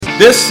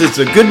This is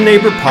the Good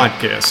Neighbor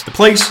Podcast, the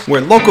place where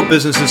local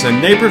businesses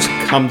and neighbors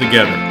come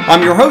together.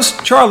 I'm your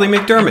host, Charlie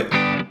McDermott.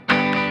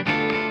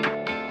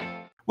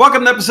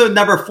 Welcome to episode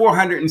number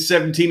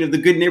 417 of the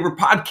Good Neighbor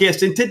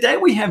Podcast. And today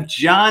we have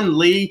John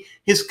Lee,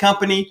 his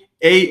company,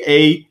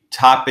 AA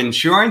Top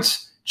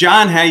Insurance.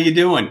 John, how you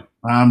doing?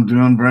 I'm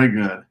doing very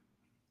good.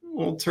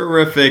 Well,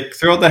 terrific.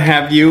 Thrilled to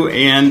have you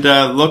and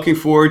looking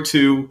forward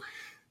to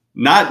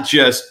not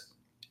just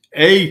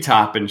a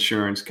top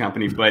insurance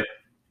company, but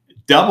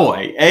double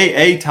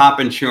AA Top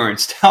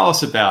Insurance. Tell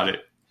us about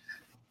it.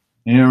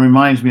 It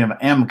reminds me of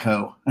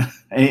AMCO,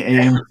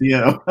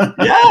 AAMCO.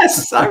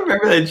 Yes, I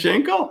remember that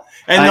jingle.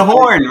 And the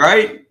horn,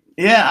 right?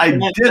 Yeah, I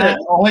did it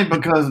only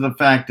because of the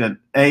fact that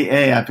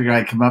AA, I figured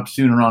I'd come up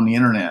sooner on the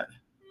internet.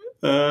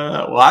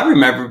 Well, I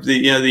remember the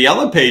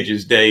Yellow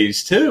Pages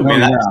days too.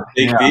 Man, that was a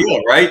big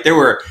deal, right?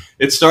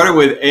 It started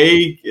with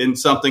A in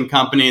something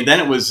company, and then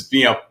it was,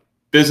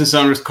 business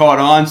owners caught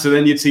on. So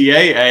then you'd see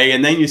AA,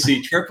 and then you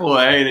see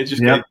AAA, and it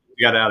just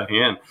got out of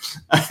hand.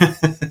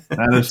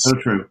 That is so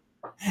true.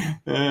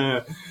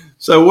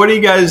 So what are you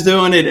guys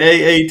doing at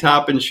AA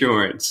Top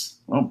Insurance?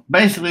 Well,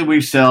 basically we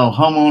sell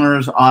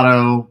homeowners,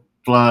 auto,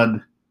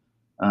 flood,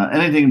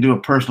 anything to do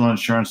with personal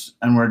insurance,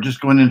 and we're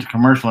just going into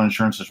commercial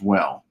insurance as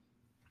well.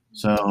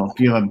 So if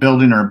you have a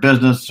building or a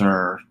business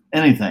or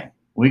anything,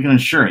 we can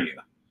insure you.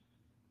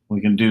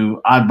 We can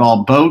do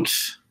oddball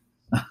boats,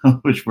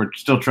 which we're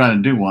still trying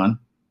to do one.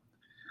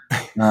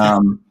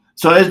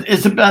 So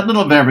it's about a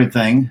little of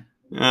everything.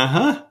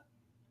 Uh-huh.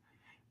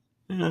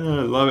 I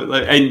love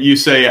it. And you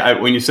say,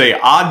 when you say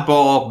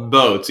oddball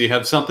boats, you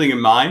have something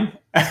in mind?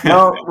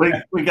 Well,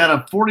 we got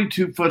a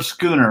 42-foot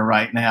schooner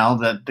right now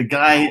that the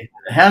guy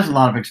has a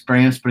lot of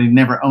experience, but he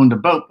never owned a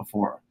boat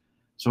before.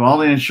 So all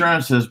the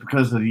insurances,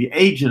 because of the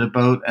age of the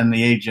boat and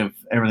the age of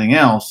everything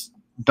else,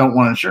 don't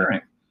want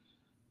insuring.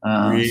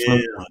 Really? So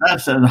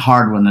that's a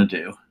hard one to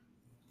do.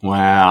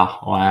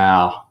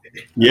 Wow.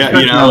 Yeah,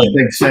 especially a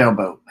big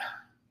sailboat.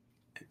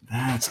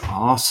 That's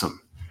awesome.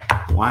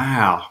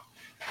 Wow.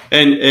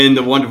 And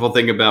the wonderful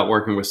thing about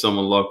working with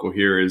someone local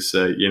here is,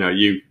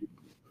 you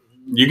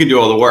can do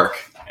all the work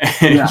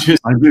and I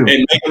do. And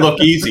make it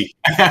look easy.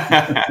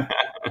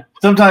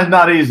 Sometimes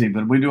not easy,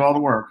 but we do all the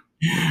work.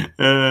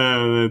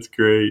 Oh, that's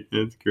great.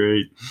 That's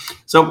great.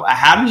 So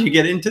how did you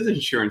get into the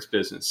insurance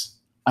business?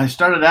 I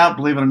started out,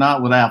 believe it or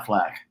not, with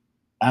Aflac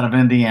out of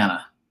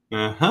Indiana.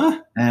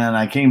 Uh-huh. And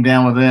I came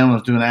down with them,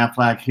 was doing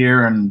Aflac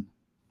here, and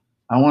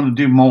I wanted to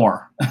do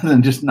more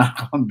than just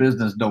knock on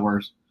business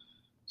doors.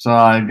 So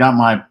I got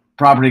my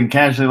property and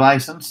casualty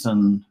license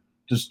and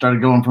just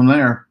started going from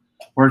there.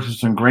 Worked with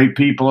some great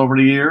people over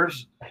the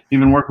years,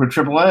 even worked with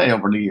AAA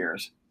over the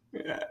years.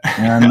 Yeah.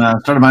 And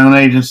started my own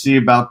agency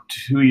about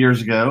 2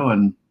 years ago,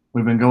 and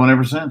we've been going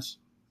ever since.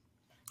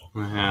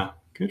 Wow.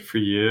 Good for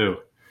you.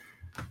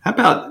 How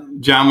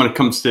about, John, when it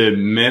comes to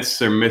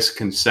myths or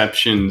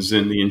misconceptions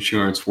in the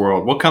insurance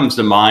world, what comes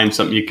to mind,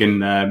 something you can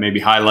maybe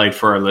highlight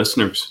for our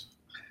listeners?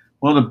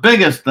 Well, the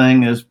biggest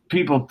thing is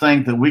people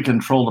think that we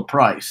control the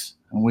price,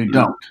 and we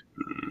don't.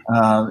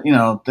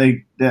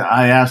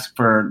 I ask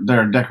for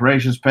their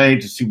decorations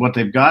page to see what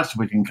they've got so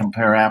we can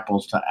compare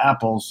apples to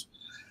apples,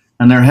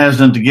 and they're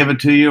hesitant to give it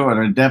to you, or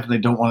they definitely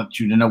don't want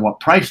you to know what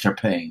price they're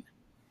paying.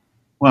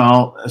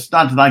 Well, it's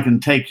not that I can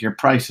take your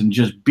price and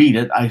just beat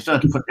it. I still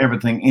have to put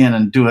everything in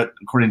and do it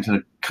according to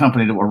the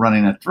company that we're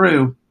running it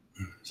through.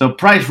 So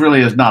price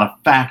really is not a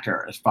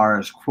factor as far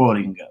as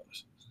quoting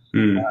goes.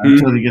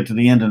 Until you get to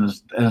the end, and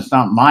it's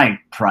not my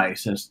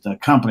price, it's the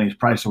company's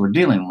price that we're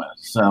dealing with.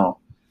 So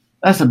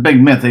that's a big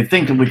myth. They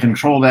think that we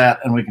control that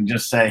and we can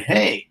just say,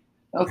 hey,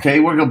 okay,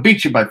 we're going to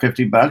beat you by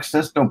 $50.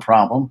 That's no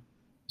problem.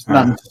 It's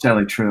not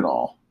necessarily true at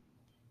all.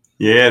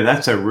 Yeah,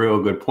 that's a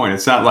real good point.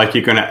 It's not like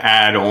you're going to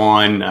add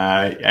on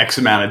X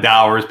amount of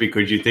dollars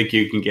because you think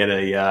you can get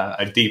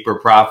a deeper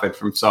profit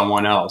from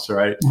someone else,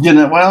 right?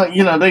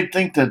 They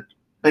think that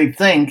we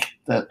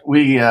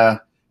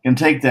can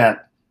take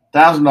that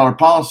 $1,000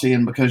 policy,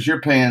 and because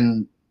you're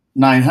paying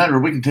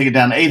 $900, we can take it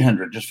down to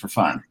 $800 just for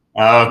fun.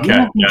 Okay, we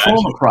don't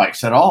control the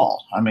price at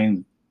all. I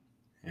mean,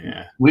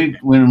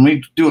 when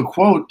we do a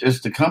quote,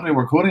 it's the company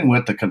we're quoting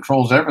with that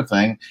controls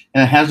everything,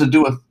 and it has to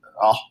do with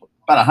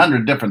about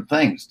 100 different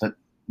things that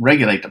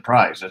regulate the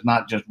price. It's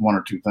not just one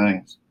or two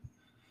things.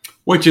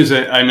 Which is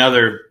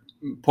another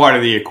part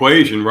of the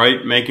equation,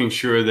 right? Making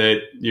sure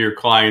that your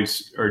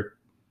clients are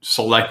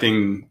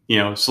selecting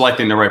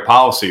the right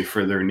policy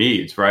for their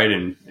needs, right?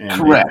 And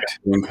correct.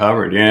 Being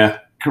covered, yeah.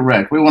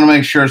 Correct. We want to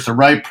make sure it's the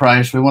right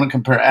price. We want to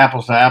compare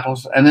apples to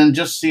apples, and then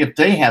just see if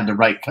they have the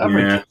right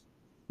coverage. Yeah.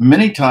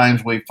 Many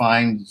times we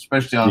find,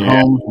 especially on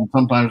homes and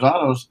sometimes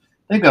autos,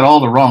 they've got all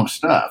the wrong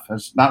stuff.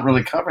 It's not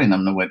really covering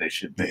them the way they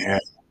should be.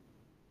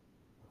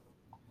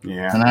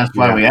 Yeah. And that's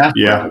why we ask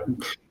for it.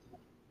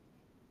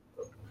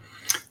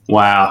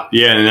 Wow.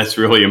 Yeah, and that's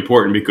really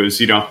important because,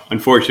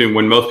 unfortunately,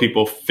 when most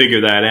people figure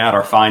that out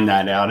or find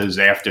that out is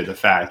after the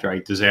fact,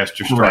 right?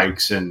 Disaster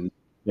strikes and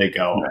they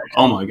go,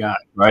 oh, my God,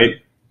 right?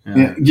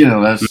 Yeah.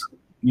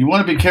 You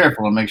want to be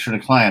careful and make sure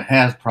the client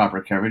has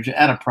proper coverage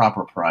at a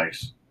proper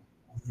price.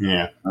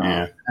 Yeah,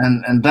 yeah.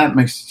 And that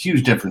makes a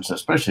huge difference,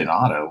 especially in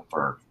auto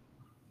for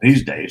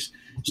these days.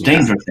 It's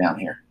dangerous down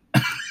here.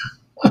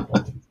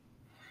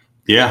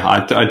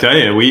 Yeah, I tell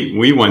you,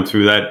 we went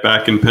through that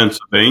back in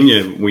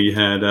Pennsylvania. We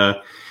had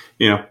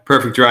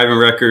perfect driving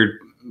record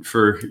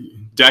for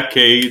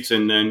decades,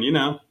 and then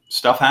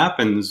stuff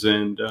happens,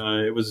 and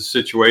it was a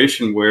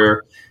situation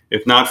where,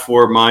 if not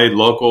for my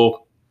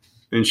local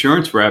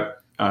insurance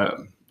rep,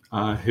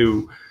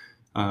 who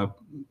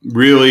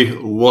really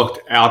looked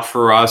out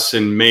for us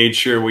and made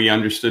sure we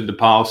understood the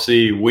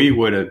policy, we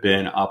would have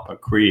been up a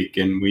creek.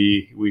 And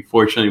we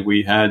fortunately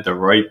we had the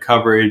right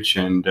coverage,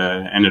 and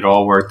it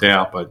all worked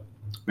out. But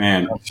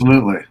man,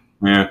 absolutely,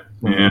 yeah.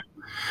 The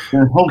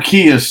whole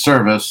key is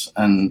service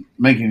and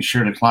making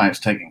sure the client's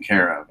taken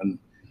care of, and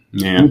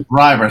we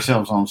pride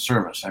ourselves on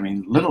service. I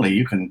mean, literally,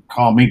 you can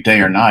call me day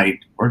or night;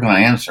 we're going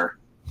to answer,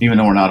 even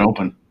though we're not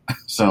open.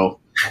 So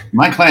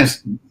my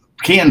clients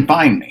can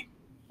find me,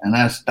 and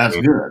that's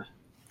good.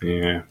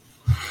 Yeah.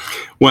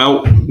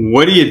 Well,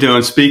 what are you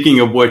doing? Speaking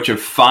of what you're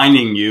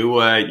finding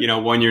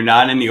when you're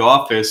not in the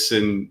office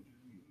and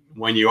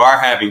when you are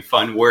having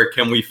fun, where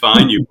can we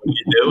find you? What are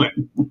you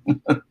doing?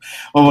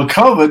 Well, with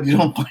COVID, you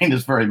don't find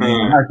us very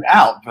much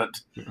out,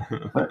 but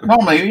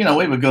normally,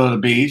 we would go to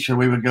the beach, or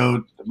we would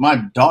go.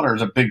 My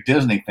daughter's a big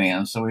Disney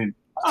fan, so we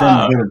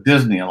tend to go to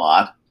Disney a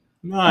lot.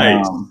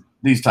 Nice.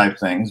 These type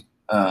things.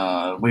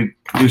 We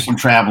do some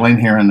traveling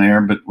here and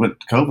there, but with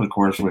COVID, of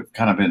course, we've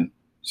kind of been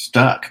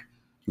stuck.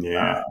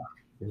 Yeah.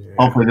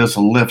 Hopefully this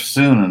will lift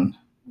soon and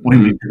we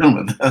can be done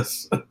with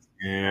this.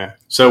 Yeah.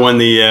 So when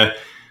the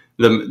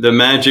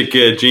magic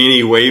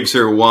genie waves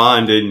her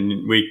wand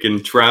and we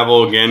can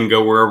travel again,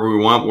 go wherever we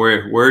want,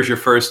 where's your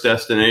first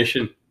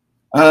destination?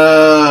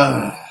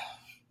 First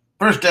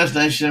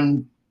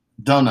destination,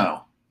 don't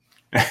know.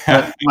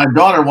 But my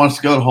daughter wants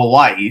to go to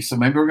Hawaii, so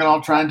maybe we're going to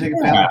all try and take a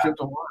family trip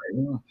to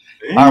Hawaii.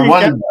 Our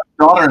one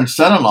daughter and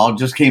son-in-law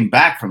just came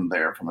back from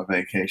there from a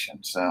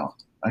vacation, so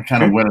I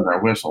kind of wetted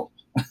our whistle.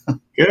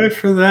 Good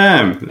for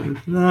them.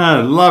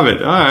 Love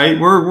it. All right,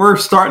 we're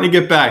starting to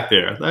get back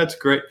there. That's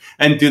great.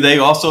 And do they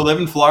also live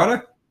in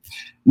Florida?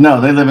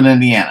 No, they live in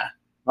Indiana.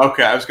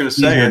 Okay, I was going to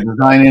say he's a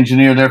design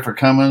engineer there for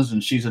Cummins,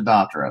 and she's a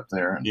doctor up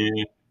there. And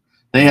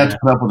they have to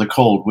put up with the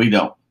cold. We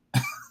don't.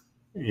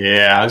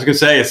 Yeah, I was going to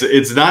say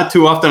it's not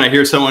too often I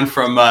hear someone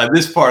from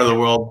this part of the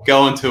world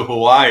going to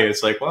Hawaii.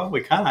 It's like, well, we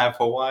kind of have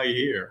Hawaii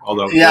here.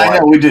 Although, yeah, Hawaii, I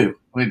know we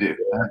do.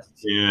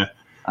 Yeah,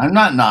 I'm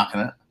not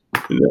knocking it.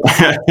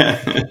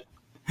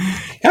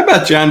 How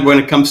about, John, when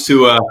it comes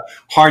to a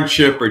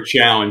hardship or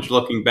challenge,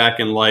 looking back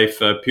in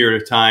life, a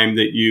period of time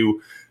that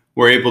you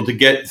were able to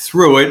get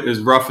through it,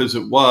 as rough as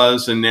it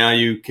was, and now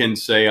you can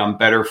say, I'm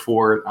better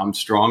for it, I'm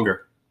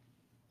stronger?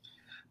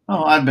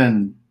 Oh, I've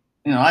been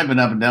up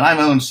and down. I've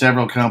owned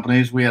several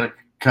companies. We had a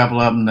couple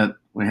of them that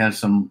we had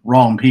some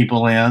wrong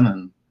people in,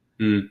 and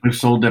we've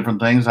sold different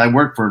things. I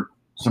worked for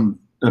some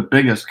of the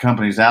biggest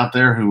companies out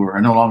there who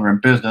are no longer in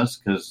business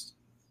because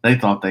they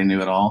thought they knew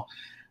it all.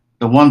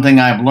 The one thing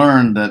I've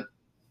learned that,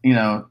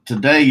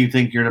 today you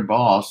think you're the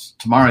boss,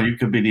 tomorrow you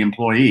could be the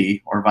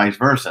employee or vice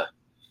versa.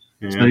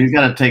 Yeah. So you've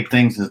got to take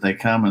things as they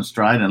come in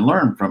stride and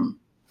learn from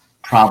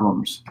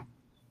problems.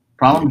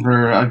 Problems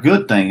are a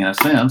good thing in a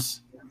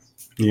sense.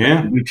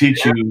 Yeah. We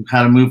teach you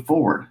how to move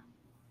forward.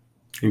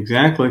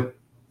 Exactly.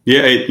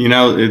 Yeah.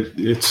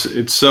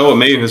 It's so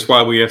amazing. That's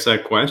why we asked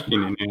that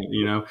question.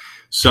 And,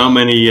 so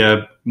many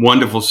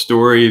wonderful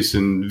stories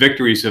and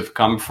victories have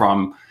come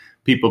from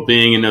people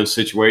being in those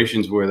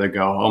situations where they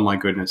go, oh my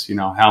goodness,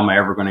 how am I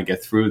ever going to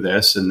get through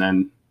this? And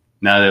then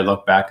now they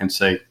look back and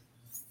say,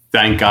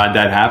 thank God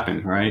that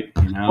happened. Right.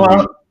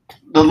 Well,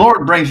 the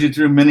Lord brings you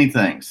through many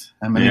things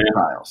and many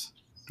trials.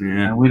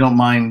 Yeah. And we don't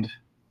mind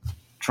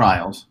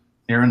trials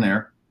here and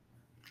there.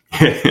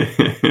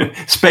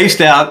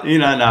 Spaced out,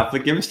 enough,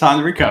 but give us time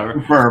to recover.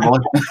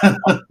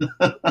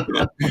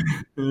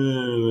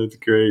 That's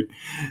great.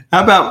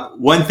 How about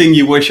one thing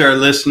you wish our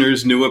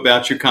listeners knew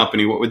about your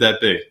company? What would that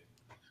be?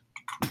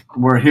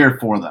 We're here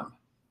for them,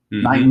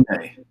 night and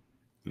day.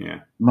 Yeah.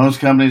 Most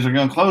companies are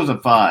going to close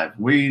at 5.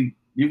 You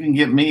can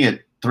get me at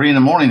 3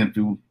 a.m. if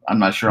you. I'm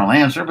not sure I'll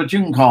answer, but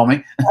you can call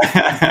me.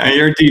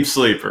 You're a deep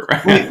sleeper.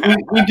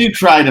 we do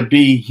try to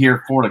be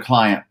here for the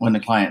client when the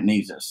client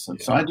needs us.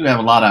 So I do have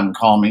a lot of them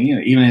call me,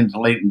 even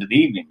late into the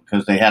evening,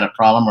 because they had a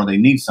problem or they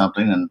need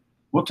something, and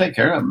we'll take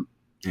care of them.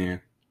 Yeah.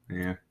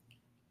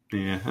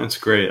 That's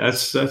great.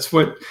 That's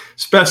what,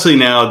 especially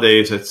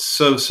nowadays, it's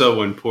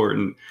so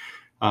important.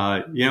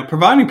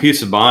 Providing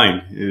peace of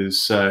mind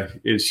is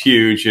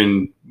huge,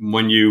 and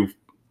when you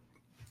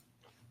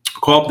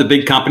call up the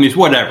big companies,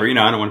 whatever, I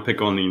don't want to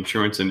pick on the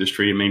insurance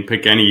industry. I mean,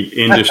 pick any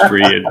industry.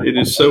 It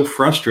is so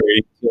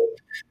frustrating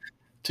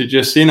to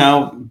just, be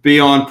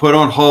put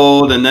on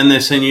hold, and then they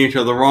send you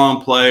to the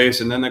wrong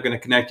place, and then they're going to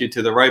connect you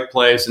to the right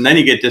place, and then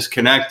you get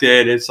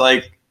disconnected. It's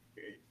like,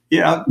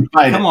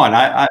 come on.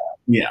 That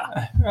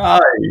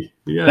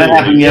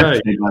happened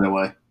yesterday, by the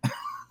way.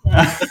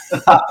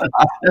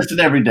 That's an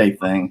everyday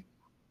thing.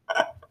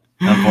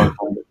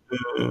 Unfortunately.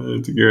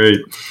 That's great.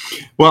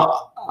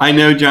 Well, I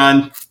know,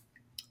 John,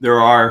 there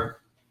are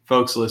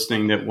folks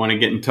listening that want to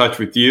get in touch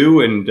with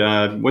you,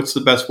 and what's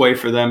the best way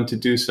for them to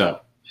do so?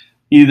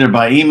 Either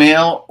by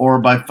email or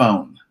by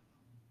phone.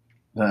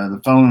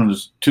 The phone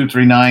is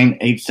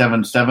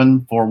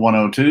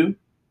 239-877-4102.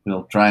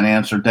 We'll try and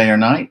answer day or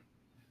night.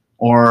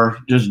 Or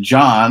just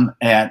John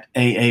at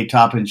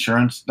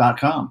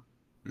aatopinsurance.com.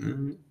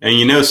 Mm-hmm.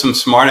 And some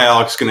smart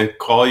Alex going to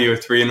call you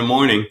at 3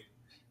 a.m.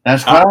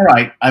 That's quite all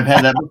right. I've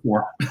had that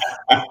before.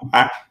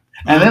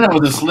 And then it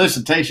was a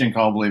solicitation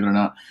call, believe it or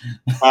not.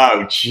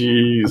 Oh,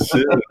 jeez.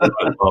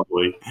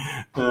 Lovely.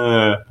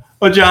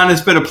 Well, John, it's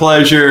been a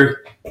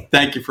pleasure.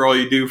 Thank you for all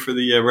you do for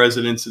the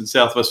residents in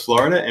Southwest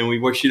Florida, and we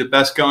wish you the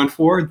best going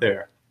forward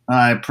there.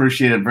 I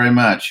appreciate it very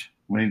much.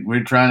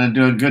 We're trying to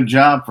do a good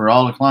job for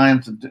all the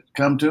clients that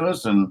come to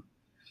us and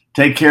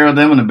take care of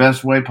them in the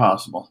best way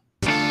possible.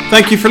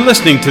 Thank you for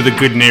listening to the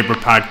Good Neighbor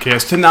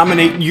Podcast. To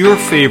nominate your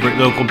favorite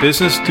local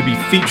business to be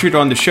featured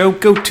on the show,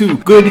 go to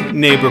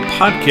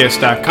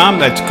goodneighborpodcast.com.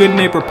 That's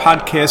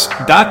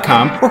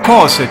goodneighborpodcast.com, or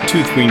call us at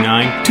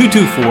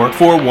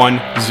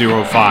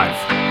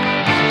 239-224-4105.